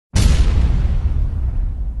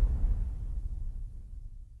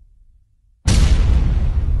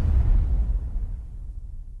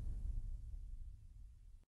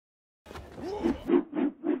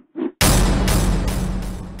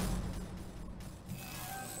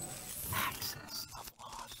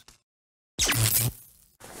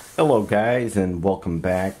Hello guys, and welcome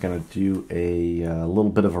back. Gonna do a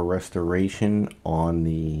little bit of a restoration on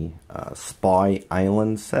the Spy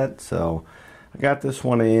Island set. So I got this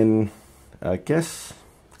one in, I guess,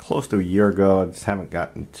 close to a year ago. I just haven't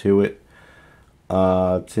gotten to it.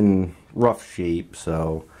 It's in rough shape,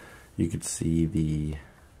 so you could see the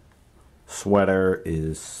sweater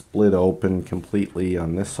is split open completely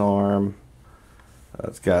on this arm.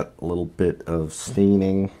 It's got a little bit of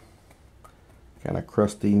staining. Kind of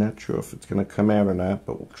crusty, not sure if it's going to come out or not,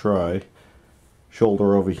 but we'll try.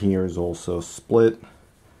 Shoulder over here is also split,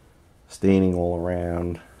 staining all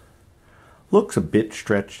around. Looks a bit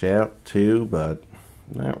stretched out too, but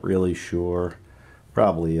not really sure.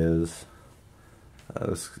 Probably is.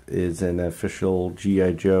 This is an official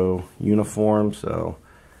G.I. Joe uniform, so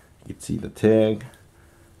you can see the tag.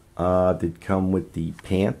 Did come with the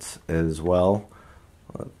pants as well.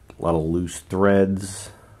 A lot of loose threads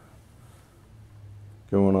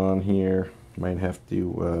going on here. Might have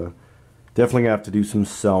to definitely have to do some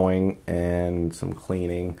sewing and some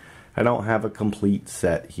cleaning. I don't have a complete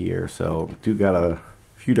set here, so do got a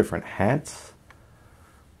few different hats.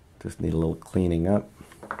 Just need a little cleaning up,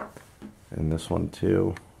 and this one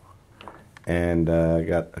too. And I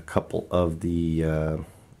got a couple of the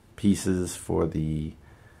pieces for the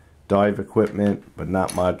dive equipment, but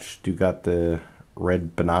not much. Do got the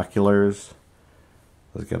red binoculars.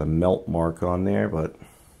 It's got a melt mark on there, but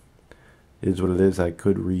it is what it is. I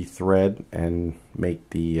could rethread and make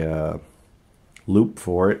the loop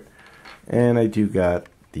for it. And I do got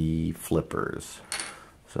the flippers.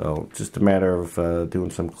 So just a matter of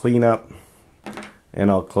doing some cleanup,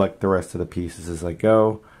 and I'll collect the rest of the pieces as I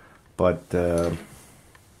go. But I'm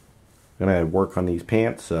gonna work on these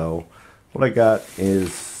pants. So what I got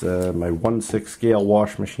is my 1/6 scale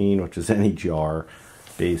wash machine, which is any jar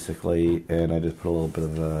basically, and I just put a little bit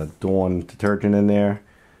of Dawn detergent in there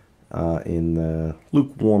in the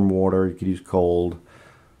lukewarm water. You could use cold,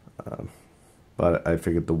 but I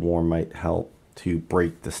figured the warm might help to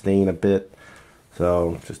break the stain a bit.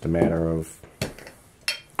 So just a matter of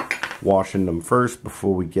washing them first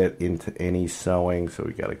before we get into any sewing, so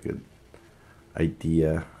we got a good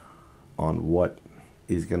idea on what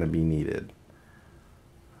is going to be needed.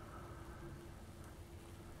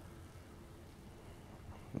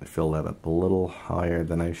 I filled that up a little higher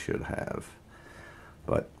than I should have,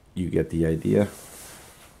 but you get the idea.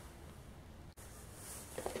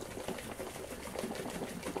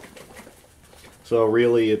 So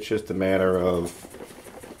really it's just a matter of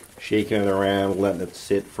shaking it around, letting it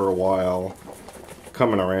sit for a while,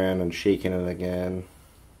 coming around and shaking it again.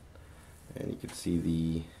 And you can see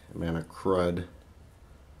the amount of crud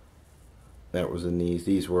that was in these.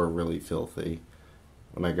 These were really filthy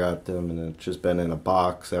when I got them, and it's just been in a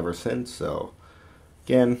box ever since. So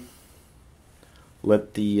again,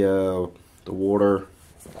 let the water,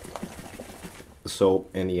 the soap,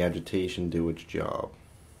 and the agitation do its job.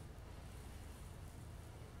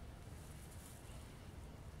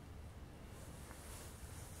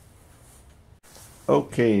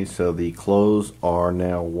 Okay, so the clothes are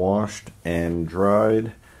now washed and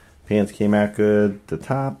dried. Pants came out good. The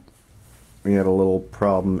top, we had a little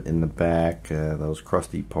problem in the back. Those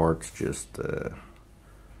crusty parts just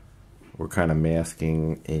were kind of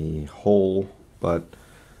masking a hole, but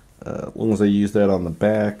as long as I use that on the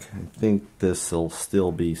back, I think this will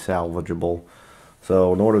still be salvageable.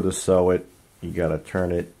 So in order to sew it, you got to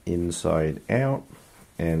turn it inside out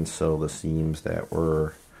and sew the seams that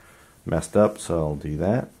were messed up, so I'll do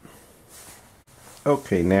that.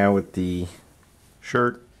 Okay, now with the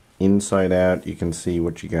shirt inside out, you can see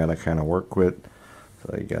what you gotta kind of work with.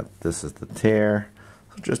 So you got, this is the tear,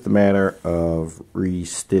 so just a matter of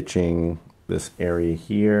restitching this area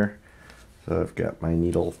here. So I've got my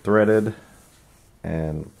needle threaded,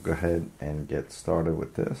 and go ahead and get started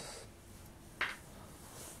with this.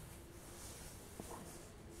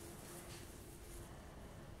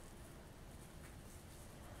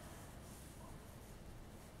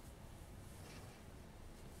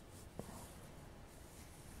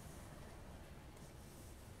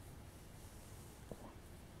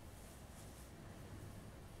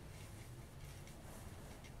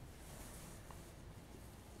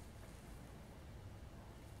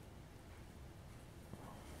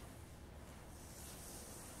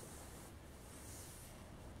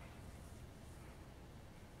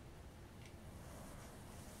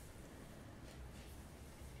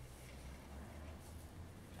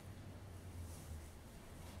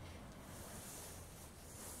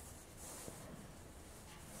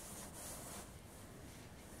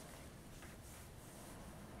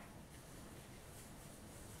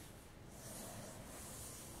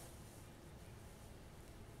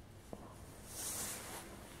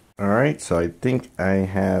 Alright, so I think I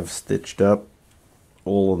have stitched up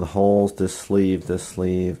all of the holes, this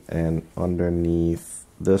sleeve, and underneath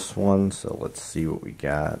this one. So let's see what we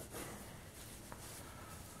got.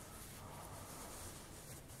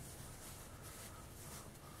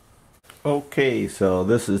 Okay, so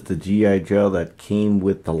this is the G.I. Joe that came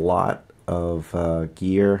with the lot of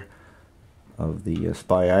gear of the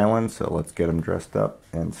Spy Island. So let's get him dressed up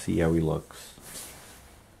and see how he looks.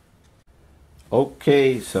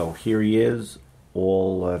 Okay, so here he is,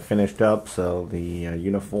 all finished up. So the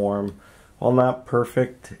uniform, while not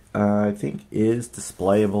perfect, I think is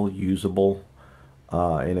displayable, usable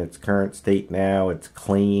in its current state now. It's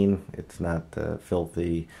clean, it's not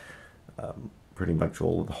filthy. Pretty much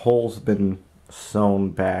all of the holes have been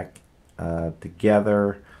sewn back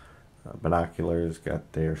together. Binoculars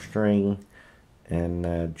got their string,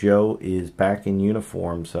 and Joe is back in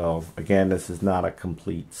uniform. So again, this is not a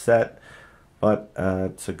complete set, but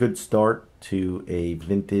it's a good start to a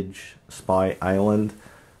vintage Spy Island.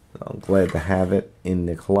 So I'm glad to have it in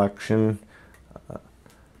the collection.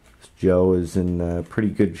 Joe is in pretty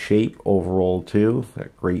good shape overall too.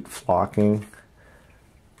 Got great flocking.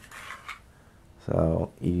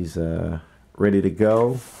 So he's ready to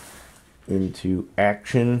go into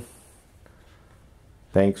action.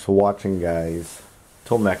 Thanks for watching, guys.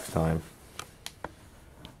 Till next time.